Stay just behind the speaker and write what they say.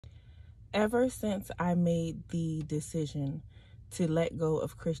Ever since I made the decision to let go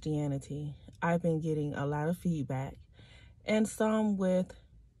of Christianity, I've been getting a lot of feedback, and some with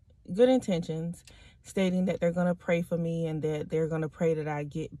good intentions, stating that they're going to pray for me and that they're going to pray that I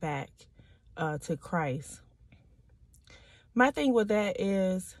get back to Christ. My thing with that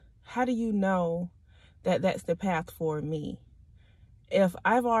is, how do you know that that's the path for me? If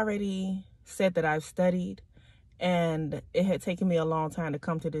I've already said that I've studied and it had taken me a long time to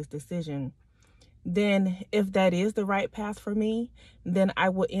come to this decision, then if that is the right path for me, then I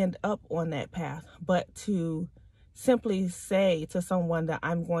will end up on that path. But to simply say to someone that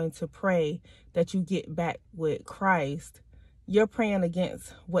I'm going to pray that you get back with Christ, you're praying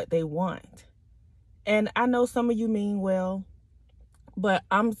against what they want. And I know some of you mean well, but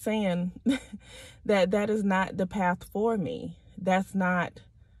I'm saying that is not the path for me. That's not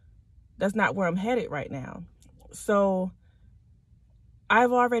where I'm headed right now. So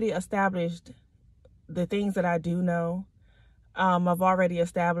I've already established the things that I do know. I've already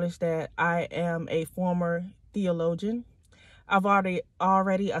established that I am a former theologian. I've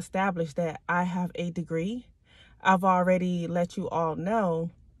already established that I have a degree. I've already let you all know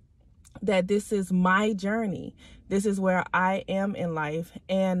that this is my journey. This is where I am in life.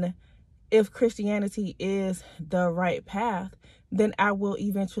 And if Christianity is the right path, then I will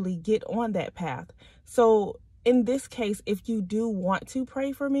eventually get on that path. So in this case, if you do want to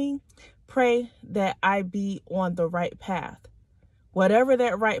pray for me, pray that I be on the right path. Whatever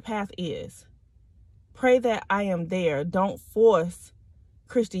that right path is, pray that I am there. Don't force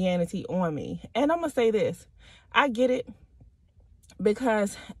Christianity on me. And I'm going to say this. I get it,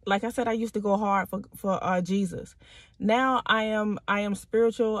 because like I said, I used to go hard for Jesus. Now I am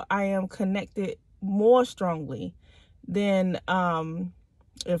spiritual. I am connected more strongly than,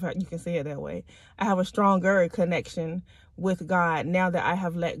 if you can say it that way. I have a stronger connection with God now that I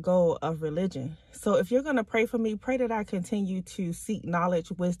have let go of religion. So if you're going to pray for me, pray that I continue to seek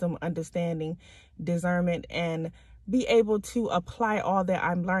knowledge, wisdom, understanding, discernment, and be able to apply all that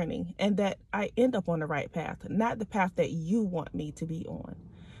I'm learning, and that I end up on the right path, not the path that you want me to be on.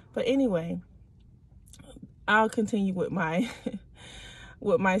 But anyway, I'll continue with my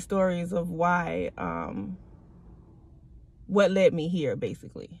with my stories of why what led me here,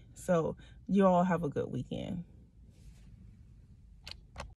 basically. So you all have a good weekend.